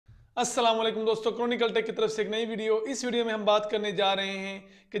अस्सलाम वालेकुम दोस्तों, क्रॉनिकल टेक की तरफ से एक नई वीडियो। इस वीडियो में हम बात करने जा रहे हैं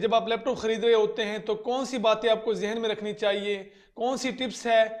कि जब आप लैपटॉप खरीद रहे होते हैं तो कौन सी बातें आपको जहन में रखनी चाहिए, कौन सी टिप्स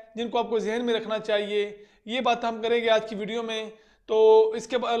है जिनको आपको जहन में रखना चाहिए, ये बात हम करेंगे आज की वीडियो में। तो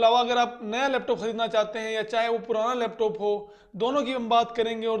इसके अलावा अगर आप नया लैपटॉप खरीदना चाहते हैं या चाहे वो पुराना लैपटॉप हो, दोनों की हम बात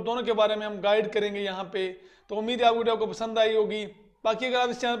करेंगे और दोनों के बारे में हम गाइड करेंगे यहाँ पे। तो उम्मीद है आप वीडियो को पसंद आई होगी। बाकी अगर आप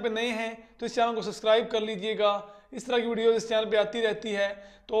इस चैनल पे नए हैं तो इस चैनल को सब्सक्राइब कर लीजिएगा, इस तरह की वीडियो इस चैनल पे आती रहती है।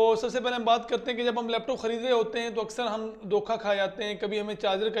 तो सबसे पहले हम बात करते हैं कि जब हम लैपटॉप खरीद रहे होते हैं तो अक्सर हम धोखा खा जाते हैं। कभी हमें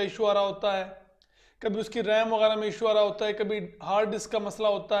चार्जर का इशू आ रहा होता है, कभी उसकी रैम वगैरह में इशू आ रहा होता है, कभी हार्ड डिस्क का मसला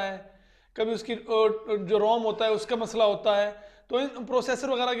होता है, कभी उसकी जो रोम होता है उसका मसला होता है। तो इन प्रोसेसर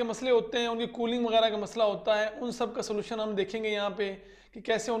वगैरह के मसले होते हैं, उनकी कूलिंग वगैरह का मसला होता है। उन सब का सोल्यूशन हम देखेंगे यहाँ पे कि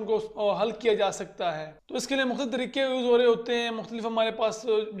कैसे उनको हल किया जा सकता है। तो इसके लिए मुख्तलिफ तरीके यूज़ हो रहे होते हैं, मुख्तलिफ हमारे पास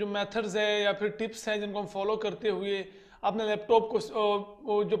जो मेथड्स है या फिर टिप्स हैं जिनको हम फॉलो करते हुए अपने लैपटॉप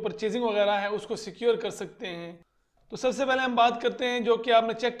को जो परचेजिंग वगैरह है उसको सिक्योर कर सकते हैं। तो सबसे पहले हम बात करते हैं जो कि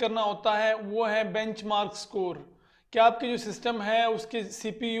आपने चेक करना होता है, वो है बेंचमार्क स्कोर। कि आपके जो सिस्टम है उसके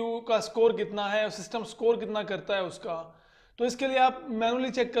सीपीयू का स्कोर कितना है, सिस्टम स्कोर कितना करता है उसका। तो इसके लिए आप मैनुअली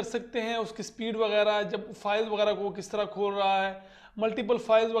चेक कर सकते हैं उसकी स्पीड वगैरह, जब फाइल वगैरह को किस तरह खोल रहा है, मल्टीपल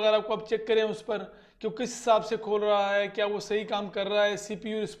फाइल्स वगैरह को आप चेक करें उस पर कि वो किस हिसाब से खोल रहा है, क्या वो सही काम कर रहा है,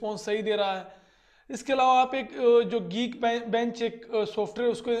 सीपीयू रिस्पॉन्स सही दे रहा है। इसके अलावा आप एक जो गीक बेंच एक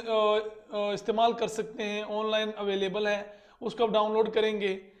सॉफ्टवेयर उसको इस्तेमाल कर सकते हैं, ऑनलाइन अवेलेबल है, उसको आप डाउनलोड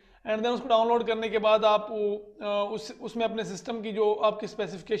करेंगे। एंड देन उसको डाउनलोड करने के बाद आप उसमें अपने सिस्टम की जो आपकी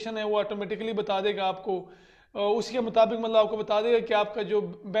स्पेसिफिकेशन है वो ऑटोमेटिकली बता देगा आपको, उसी के मुताबिक मतलब आपको बता देगा कि आपका जो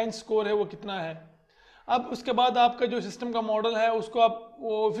बेंच स्कोर है वो कितना है। अब उसके बाद आपका जो सिस्टम का मॉडल है उसको आप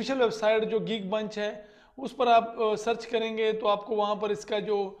ऑफिशियल वेबसाइट जो गीक बेंच है उस पर आप सर्च करेंगे तो आपको वहाँ पर इसका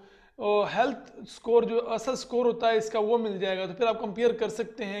जो हेल्थ स्कोर, जो असल स्कोर होता है इसका, वो मिल जाएगा। तो फिर आप कंपेयर कर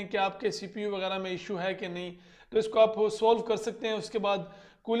सकते हैं कि आपके सीपीयू वगैरह में इशू है कि नहीं, तो इसको आप सॉल्व कर सकते हैं। उसके बाद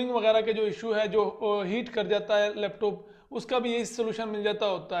कूलिंग वगैरह के जो इशू है, जो हीट कर जाता है लैपटॉप, उसका भी यही सोल्यूशन मिल जाता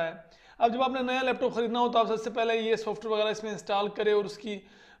होता है। अब जब आपने नया लैपटॉप खरीदना हो तो आप सबसे पहले ये सॉफ्टवेयर वगैरह इसमें इंस्टॉल करें और उसकी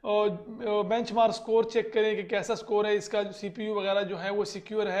बेंचमार्क स्कोर चेक करें कि कैसा स्कोर है इसका, सीपीयू वगैरह जो है वो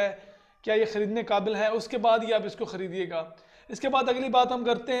सिक्योर है, क्या ये ख़रीदने काबिल है। उसके बाद ही आप इसको ख़रीदिएगा। इसके बाद अगली बात हम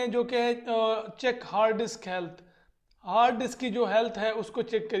करते हैं जो कि है cheque hard disk health. Hard disk की जो हेल्थ है उसको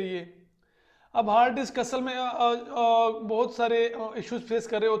चेक करिए। अब हार्ड डिस्क असल में बहुत सारे इश्यूज फेस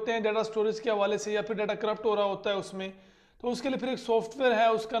कर रहे होते हैं डाटा स्टोरेज के हवाले से, या फिर डाटा करप्ट हो रहा होता है उसमें। तो उसके लिए फिर एक सॉफ्टवेयर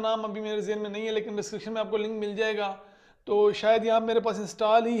है, उसका नाम अभी मेरे ज़हन में नहीं है लेकिन डिस्क्रिप्शन में आपको लिंक मिल जाएगा। तो शायद यहाँ मेरे पास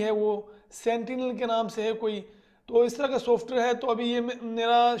इंस्टॉल ही है, वो सेंटिनल के नाम से है कोई। तो इस तरह का सॉफ्टवेयर है। तो अभी ये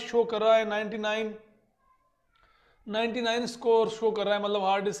मेरा शो कर रहा है 99 स्कोर शो कर रहा है, मतलब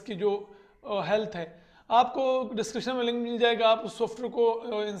हार्ड डिस्क की जो हेल्थ है। आपको डिस्क्रिप्शन में लिंक मिल जाएगा, आप उस सॉफ्टवेयर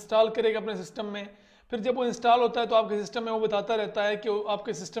को इंस्टॉल करेंगे अपने सिस्टम में। फिर जब वो इंस्टॉल होता है तो आपके सिस्टम में वो बताता रहता है कि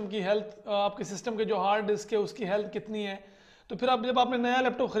आपके सिस्टम की हेल्थ, आपके सिस्टम के जो हार्ड डिस्क है उसकी हेल्थ कितनी है। तो फिर आप जब आपने नया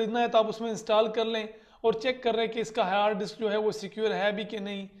लैपटॉप खरीदना है तो आप उसमें इंस्टॉल कर लें और चेक कर रहे हैं कि इसका हार्ड डिस्क जो है वो सिक्योर है भी कि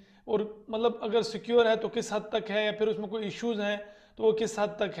नहीं, और मतलब अगर सिक्योर है तो किस हद तक है, या फिर उसमें कोई इश्यूज़ हैं तो वो किस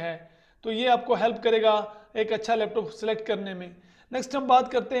हद तक है। तो ये आपको हेल्प करेगा एक अच्छा लैपटॉप सेलेक्ट करने में। नेक्स्ट हम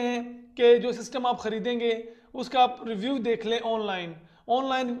बात करते हैं कि जो सिस्टम आप खरीदेंगे उसका आप रिव्यू देख लें ऑनलाइन।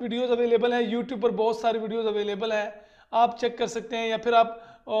 ऑनलाइन वीडियोस अवेलेबल है, यूट्यूब पर बहुत सारी वीडियोस अवेलेबल है, आप चेक कर सकते हैं। या फिर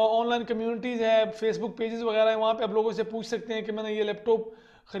आप ऑनलाइन कम्युनिटीज़ है, फेसबुक पेजेस वगैरह है, वहाँ पे आप लोगों से पूछ सकते हैं कि मैंने ये लैपटॉप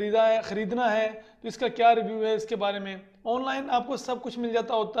खरीदना है तो इसका क्या रिव्यू है, इसके बारे में। ऑनलाइन आपको सब कुछ मिल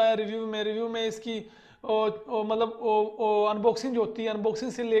जाता होता है रिव्यू में इसकी मतलब अनबॉक्सिंग जो होती है,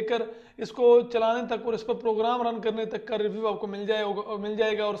 अनबॉक्सिंग से लेकर इसको चलाने तक और इस पर प्रोग्राम रन करने तक का रिव्यू आपको मिल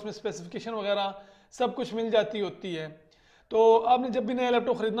जाएगा और उसमें स्पेसिफिकेशन वगैरह सब कुछ मिल जाती होती है। तो आपने जब भी नया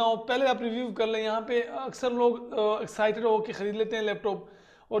लैपटॉप खरीदना हो पहले आप रिव्यू कर लें। यहाँ पे अक्सर लोग एक्साइटेड होकर ख़रीद लेते हैं लैपटॉप,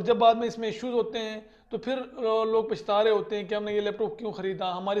 और जब बाद में इसमें इश्यूज होते हैं तो फिर लोग पछता रहे होते हैं कि हमने ये लैपटॉप क्यों ख़रीदा,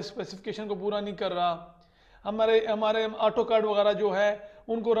 हमारी स्पेसिफिकेशन को पूरा नहीं कर रहा, हमारे ऑटो कार्ड वगैरह जो है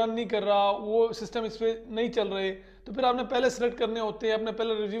उनको रन नहीं कर रहा, वो सिस्टम इस पर नहीं चल रहे। तो फिर आपने पहले सेलेक्ट करने होते हैं, आपने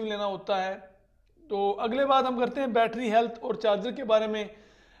पहले रिव्यू लेना होता है। तो अगले बात हम करते हैं बैटरी हेल्थ और चार्जर के बारे में।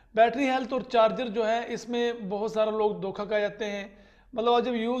 बैटरी हेल्थ और चार्जर जो है इसमें बहुत सारे लोग धोखा खा जाते हैं। मतलब आज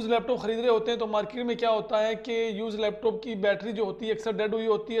जब यूज़ लैपटॉप खरीद रहे होते हैं तो मार्केट में क्या होता है कि यूज़ लैपटॉप की बैटरी जो होती है अक्सर डेड हुई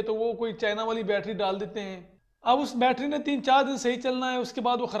होती है, तो वो कोई चाइना वाली बैटरी डाल देते हैं। अब उस बैटरी ने 3-4 दिन सही चलना है, उसके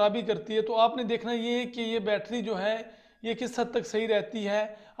बाद वो ख़राबी करती है। तो आपने देखना ये कि ये बैटरी जो है ये किस हद तक सही रहती है,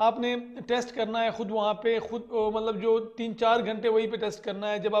 आपने टेस्ट करना है खुद वहाँ पे, खुद मतलब जो 3-4 घंटे वहीं पे टेस्ट करना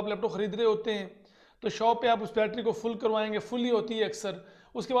है। जब आप लैपटॉप खरीद रहे होते हैं तो शॉप पे आप उस बैटरी को फुल करवाएंगे, फुल ही होती है अक्सर।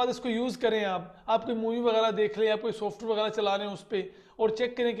 उसके बाद इसको यूज़ करें, आप कोई मूवी वगैरह देख लें, आप कोई सॉफ्टवेयर वगैरह चला रहे हैं उस पर, और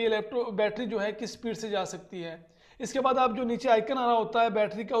चेक करें कि लैपटॉप बैटरी जो है किस स्पीड से जा सकती है। इसके बाद आप जो नीचे आइकन आ रहा होता है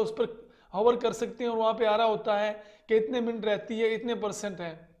बैटरी का, उस पर हवर कर सकते हैं और वहाँ पे आ रहा होता है कि इतने मिनट रहती है, इतने %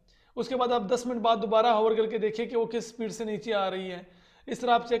 है। उसके बाद आप 10 मिनट बाद दोबारा हवर करके देखिए कि वो किस स्पीड से नीचे आ रही है। इस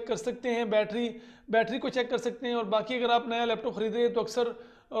तरह आप चेक कर सकते हैं बैटरी को चेक कर सकते हैं। और बाकी अगर आप नया लैपटॉप खरीद रहे हैं तो अक्सर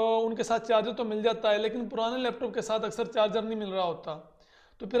उनके साथ चार्जर तो मिल जाता है, लेकिन पुराने लैपटॉप के साथ अक्सर चार्जर नहीं मिल रहा होता,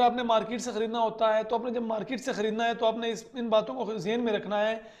 तो फिर आपने मार्केट से ख़रीदना होता है। तो आपने जब मार्केट से ख़रीदना है तो आपने इन बातों को ज़हन में रखना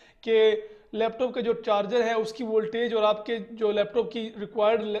है कि लैपटॉप का जो चार्जर है उसकी वोल्टेज और आपके जो लैपटॉप की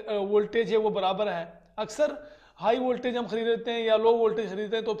रिक्वायर्ड वोल्टेज है वो बराबर है। अक्सर हाई वोल्टेज हम खरीद लेते हैं या लो वोल्टेज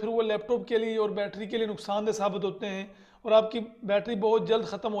खरीदते हैं तो फिर वो लैपटॉप के लिए और बैटरी के लिए नुकसानदेह साबित होते हैं और आपकी बैटरी बहुत जल्द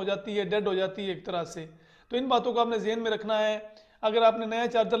ख़त्म हो जाती है, डेड हो जाती है एक तरह से। तो इन बातों को आपने ज़हन में रखना है। अगर आपने नया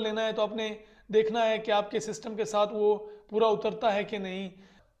चार्जर लेना है तो आपने देखना है कि आपके सिस्टम के साथ वो पूरा उतरता है कि नहीं।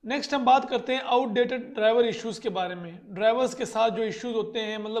 नेक्स्ट हम बात करते हैं आउटडेटेड ड्राइवर इश्यूज़ के बारे में। ड्राइवर्स के साथ जो इश्यूज होते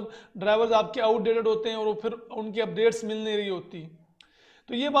हैं, मतलब ड्राइवर्स आपके आउटडेटेड होते हैं और वो फिर उनकी अपडेट्स मिल नहीं रही होती।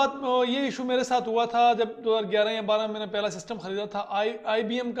 तो ये इशू मेरे साथ हुआ था जब 2011 या 12 में मैंने पहला सिस्टम खरीदा था।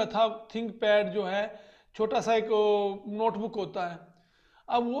 IBM का था थिंक पैड, जो है छोटा सा एक नोटबुक होता है।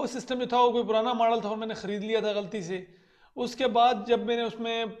 अब वो सिस्टम जो था वो कोई पुराना मॉडल था और मैंने ख़रीद लिया था गलती से। उसके बाद जब मैंने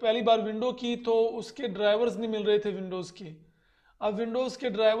उसमें पहली बार विंडो की तो उसके ड्राइवर्स नहीं मिल रहे थे विंडोज़ के। अब विंडोज़ के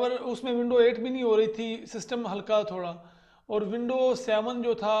ड्राइवर, उसमें विंडो 8 भी नहीं हो रही थी, सिस्टम हल्का थोड़ा, और विंडो 7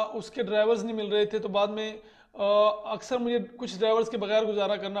 जो था उसके ड्राइवर्स नहीं मिल रहे थे। तो बाद में अक्सर मुझे कुछ ड्राइवर्स के बगैर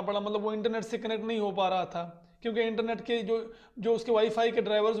गुजारा करना पड़ा, मतलब वो इंटरनेट से कनेक्ट नहीं हो पा रहा था क्योंकि इंटरनेट के जो उसके वाईफाई के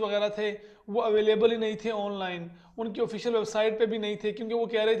ड्राइवर्स वगैरह थे वो अवेलेबल ही नहीं थे ऑनलाइन, उनकी ऑफिशियल वेबसाइट पे भी नहीं थे, क्योंकि वो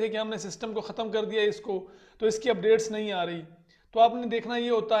कह रहे थे कि हमने सिस्टम को ख़त्म कर दिया इसको, तो इसकी अपडेट्स नहीं आ रही। तो आपने देखना ये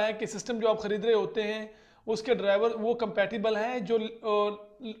होता है कि सिस्टम जो आप ख़रीद रहे होते हैं उसके ड्राइवर वो कंपैटिबल हैं जो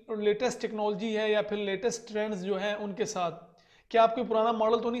लेटेस्ट टेक्नोलॉजी है या फिर लेटेस्ट ट्रेंड्स जो हैं उनके साथ। क्या आप कोई पुराना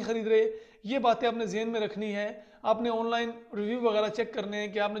मॉडल तो नहीं खरीद रहे, ये बातें आपने ज़हन में रखनी है। आपने ऑनलाइन रिव्यू वगैरह चेक करने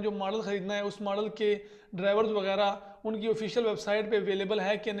हैं कि आपने जो मॉडल ख़रीदना है उस मॉडल के ड्राइवर्स वगैरह उनकी ऑफिशियल वेबसाइट पे अवेलेबल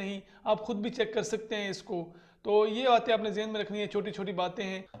है कि नहीं, आप खुद भी चेक कर सकते हैं इसको। तो ये बातें आपने ज़हन में रखनी है, छोटी छोटी बातें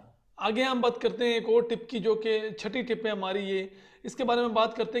हैं। आगे हम बात करते हैं एक और टिप की, जो कि छठी टिप है हमारी ये। इसके बारे में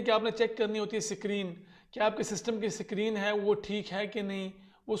बात करते हैं कि आपने चेक करनी होती है स्क्रीन, कि आपके सिस्टम की स्क्रीन है वो ठीक है कि नहीं,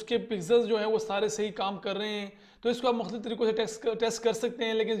 उसके पिक्सल्स जो है वो सारे सही काम कर रहे हैं। तो इसको आप मुख्तलिफ तरीक़ों से टेस्ट कर सकते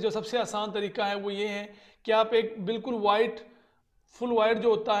हैं, लेकिन जो सबसे आसान तरीका है वो ये है कि आप एक बिल्कुल फुल वाइट जो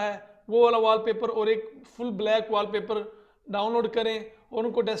होता है वो वाला वॉलपेपर और एक फुल ब्लैक वॉलपेपर डाउनलोड करें और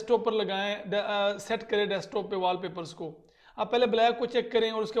उनको डेस्कटॉप पर लगाएं, सेट करें डेस्कटॉप पे वॉलपेपर्स को। आप पहले ब्लैक को चेक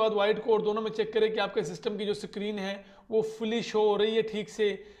करें और उसके बाद वाइट को, और दोनों में चेक करें कि आपके सिस्टम की जो स्क्रीन है वो फुली शो हो रही है ठीक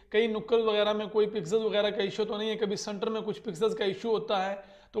से, कहीं नुक्कल वगैरह में कोई पिक्सल्स वगैरह का इशू तो नहीं है, कभी सेंटर में कुछ पिक्सल्स का इशू होता है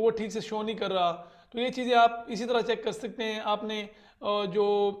तो वो ठीक से शो नहीं कर रहा। तो ये चीज़ें आप इसी तरह चेक कर सकते हैं। आपने जो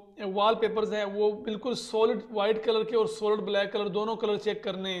वॉल पेपर्स हैं वो बिल्कुल सॉलिड वाइट कलर के और सॉलिड ब्लैक कलर दोनों कलर चेक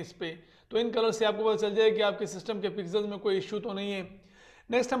करने हैं इस पर। तो इन कलर से आपको पता चल जाए कि आपके सिस्टम के पिक्सल्स में कोई इशू तो नहीं है।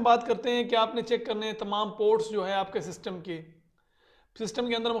 नेक्स्ट हम बात करते हैं कि आपने चेक करने हैं तमाम पोर्ट्स जो है आपके सिस्टम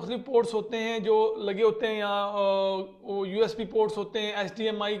के अंदर मुख्तलिफ पोर्ट्स होते हैं जो लगे होते हैं, यहाँ USB पोर्ट्स होते हैं,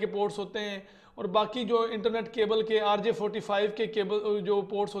 HDMI के पोर्ट्स होते हैं, और बाकी जो इंटरनेट केबल के RJ45 के केबल जो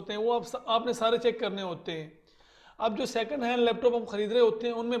पोर्ट्स होते हैं वो आपने सारे चेक करने होते हैं। अब जो सेकंड हैंड लैपटॉप हम खरीद रहे होते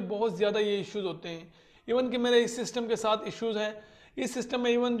हैं उनमें बहुत ज़्यादा ये इश्यूज़ होते हैं। इवन कि मेरे इस सिस्टम के साथ इश्यूज़ हैं। इस सिस्टम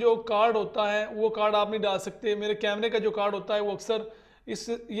में इवन जो कार्ड होता है वो कार्ड आप नहीं डाल सकते। मेरे कैमरे का जो कार्ड होता है वो अक्सर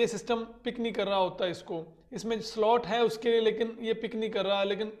ये सिस्टम पिक नहीं कर रहा होता है इसको, इसमें स्लॉट है उसके लिए लेकिन ये पिक नहीं कर रहा,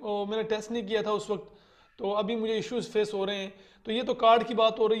 लेकिन मैंने टेस्ट नहीं किया था उस वक्त, तो अभी मुझे इश्यूज फेस हो रहे हैं। तो ये तो कार्ड की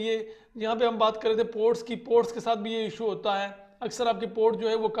बात हो रही है। यहाँ पे हम बात कर रहे थे पोर्ट्स की, पोर्ट्स के साथ भी ये इशू होता है। अक्सर आपके पोर्ट जो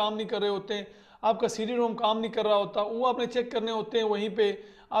है वो काम नहीं कर रहे होते हैं, आपका CD-ROM काम नहीं कर रहा होता, वो आपने चेक करने होते हैं। वहीं पे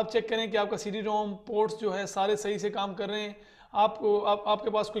आप चेक करें कि आपका CD-ROM पोर्ट्स जो है सारे सही से काम कर रहे हैं। आपके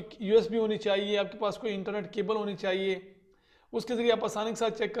पास कोई USB होनी चाहिए, आपके पास कोई इंटरनेट केबल होनी चाहिए, उसके ज़रिए आप आसानी के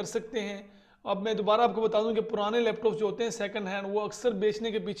साथ चेक कर सकते हैं। अब मैं दोबारा आपको बता दूं कि पुराने लैपटॉप जो होते हैं सेकंड हैंड, वो अक्सर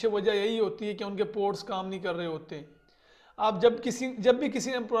बेचने के पीछे वजह यही होती है कि उनके पोर्ट्स काम नहीं कर रहे होते हैं। आप जब भी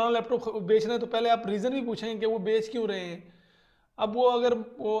किसी ने पुराना लैपटॉप बेच रहे हैं तो पहले आप रीज़न भी पूछेंगे कि वो बेच क्यों रहे हैं। अब वो अगर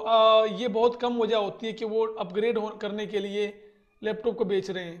ये बहुत कम वजह होती है कि वो अपग्रेड करने के लिए लैपटॉप को बेच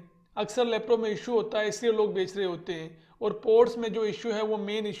रहे हैं। अक्सर लैपटॉप में इशू होता है इसलिए लोग बेच रहे होते हैं, और पोर्ट्स में जो इशू है वो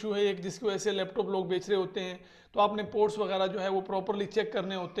मेन इशू है एक, जिसकी वजह से लैपटॉप लोग बेच रहे होते हैं। तो आपने पोर्ट्स वगैरह जो है वो प्रॉपरली चेक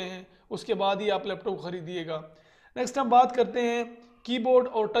करने होते हैं, उसके बाद ही आप लैपटॉप खरीदिएगा। नेक्स्ट हम बात करते हैं कीबोर्ड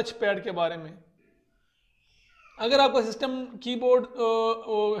और टच पैड के बारे में। अगर आपका सिस्टम कीबोर्ड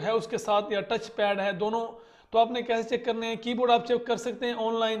है उसके साथ या टच पैड है दोनों, तो आपने कैसे चेक करने हैं। कीबोर्ड आप चेक कर सकते हैं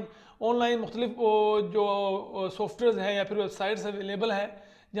ऑनलाइन, ऑनलाइन मुख्तलिफ जो सॉफ्टवेयर हैं या फिर वेबसाइट्स अवेलेबल हैं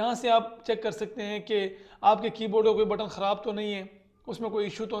जहाँ से आप चेक कर सकते हैं कि आपके कीबोर्ड का कोई बटन ख़राब तो नहीं है, उसमें कोई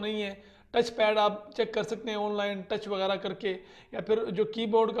इशू तो नहीं है। टच पैड आप चेक कर सकते हैं ऑनलाइन टच वगैरह करके, या फिर जो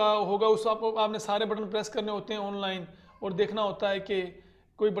कीबोर्ड का होगा उस आपने सारे बटन प्रेस करने होते हैं ऑनलाइन और देखना होता है कि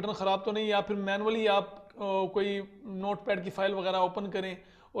कोई बटन ख़राब तो नहीं, या फिर मैनुअली आप कोई नोट पैड की फ़ाइल वगैरह ओपन करें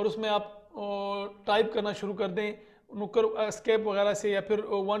और उसमें आप टाइप करना शुरू कर दें नुक्कर एस्केप वगैरह से, या फिर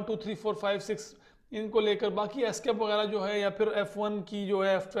 1 2 3 4 5 6 इनको लेकर बाकी एस्केप वगैरह जो है, या फिर F1 की जो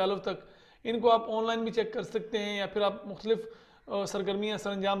है F12 तक, इनको आप ऑनलाइन भी चेक कर सकते हैं, या फिर आप मुख्तलिफ सरगर्मियाँ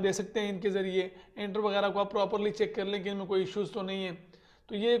सरंजाम दे सकते हैं इनके ज़रिए। एंटर वगैरह को आप प्रॉपरली चेक कर लें कि इनमें कोई इश्यूज़ तो नहीं है।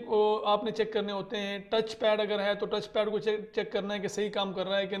 तो ये आपने चेक करने होते हैं। टच पैड अगर है तो टच पैड को चेक करना है कि सही काम कर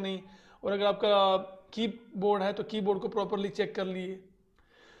रहा है कि नहीं, और अगर आपका कीबोर्ड है तो कीबोर्ड को प्रॉपरली चेक कर लिए।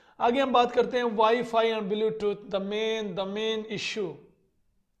 आगे हम बात करते हैं wifi and Bluetooth, the main issue.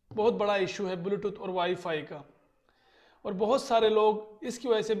 बहुत बड़ा इशू है ब्लूटूथ और वाईफाई का, और बहुत सारे लोग इसकी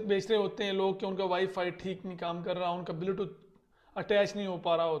वजह से बेच रहे होते हैं लोग कि उनका वाईफाई ठीक नहीं काम कर रहा, उनका ब्लूटूथ अटैच नहीं हो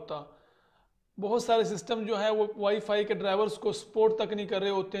पा रहा होता। बहुत सारे सिस्टम जो है वो वाईफाई के ड्राइवर्स को सपोर्ट तक नहीं कर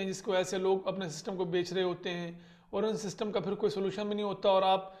रहे होते हैं, जिसकी वजह से लोग अपने सिस्टम को बेच रहे होते हैं और उन सिस्टम का फिर कोई सोल्यूशन भी नहीं होता, और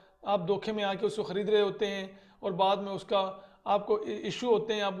आप धोखे में आके उसको ख़रीद रहे होते हैं और बाद में उसका आपको इशू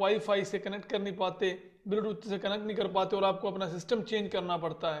होते हैं, आप वाईफाई से कनेक्ट कर नहीं पाते, ब्लूटूथ से कनेक्ट नहीं कर पाते और आपको अपना सिस्टम चेंज करना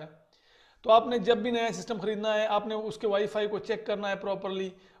पड़ता है। तो आपने जब भी नया सिस्टम ख़रीदना है आपने उसके वाईफाई को चेक करना है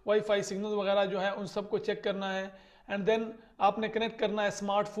प्रॉपरली, वाईफाई सिग्नल वगैरह जो है उन सब को चेक करना है, एंड देन आपने कनेक्ट करना है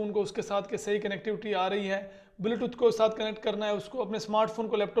स्मार्टफोन को उसके साथ के सही कनेक्टिविटी आ रही है, ब्लूटूथ को साथ कनेक्ट करना है उसको अपने स्मार्टफोन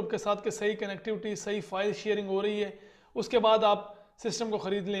को लैपटॉप के साथ के सही कनेक्टिविटी, सही फाइल शेयरिंग हो रही है। उसके बाद आप सिस्टम को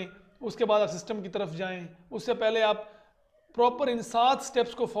ख़रीद लें, उसके बाद आप सिस्टम की तरफ जाएँ। उससे पहले आप प्रॉपर इन 7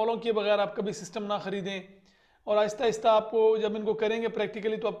 स्टेप्स को फॉलो किए बगैर आप कभी सिस्टम ना ख़रीदें, और आहिस्ता आहिस्ता आपको जब इनको करेंगे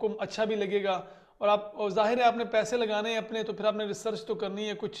प्रैक्टिकली तो आपको अच्छा भी लगेगा। और जाहिर है आपने पैसे लगाने हैं अपने, तो फिर आपने रिसर्च तो करनी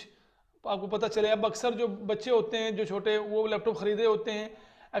है, कुछ आपको पता चले। अब अक्सर जो बच्चे होते हैं जो छोटे, वो लैपटॉप ख़रीद रहे होते हैं,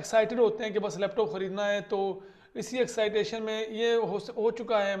 एक्साइटेड होते हैं कि बस लैपटॉप ख़रीदना है, तो इसी एक्साइटेशन में ये हो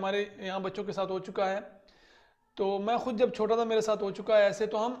चुका है, हमारे यहाँ बच्चों के साथ हो चुका है। तो मैं खुद जब छोटा था मेरे साथ हो चुका है ऐसे,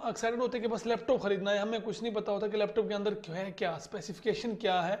 तो हम एक्साइटेड होते हैं कि बस लैपटॉप ख़रीदना है, हमें कुछ नहीं पता होता कि लैपटॉप के अंदर क्या है, क्या स्पेसिफिकेशन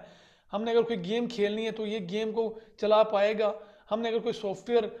क्या है, हमने अगर कोई गेम खेलनी है तो ये गेम को चला पाएगा, हमने अगर कोई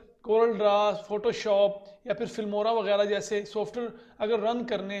सॉफ्टवेयर कोरल ड्रा, फोटोशॉप या फिर फिल्मोरा वगैरह जैसे सॉफ्टवेयर अगर रन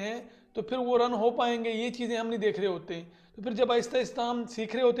करने हैं तो फिर वो रन हो पाएंगे, ये चीज़ें हम नहीं देख रहे होते हैं। तो फिर जब आहिस्ता आहिस्ता हम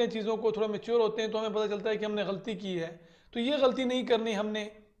सीख रहे होते हैं चीज़ों को, थोड़ा मेच्योर होते हैं, तो हमें पता चलता है कि हमने गलती की है। तो ये गलती नहीं करनी, हमने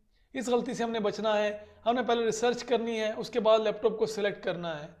इस गलती से हमने बचना है। हमने पहले रिसर्च करनी है, उसके बाद लैपटॉप को सिलेक्ट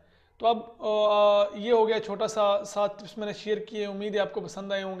करना है। तो अब ये हो गया छोटा सा 7 टिप्स मैंने शेयर किए, उम्मीद है आपको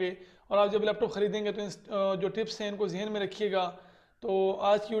पसंद आए होंगे। और आप जब लैपटॉप ख़रीदेंगे तो जो टिप्स हैं इनको जहन में रखिएगा। तो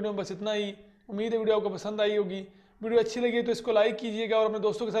आज की वीडियो में बस इतना ही। उम्मीद है वीडियो आपको पसंद आई होगी। वीडियो अच्छी लगी तो इसको लाइक कीजिएगा और अपने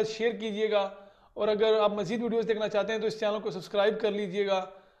दोस्तों के साथ शेयर कीजिएगा, और अगर आप मज़ीद वीडियोज़ देखना चाहते हैं तो इस चैनल को सब्सक्राइब कर लीजिएगा।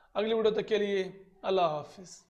 अगली वीडियो तक के लिए अल्लाह हाफिज़।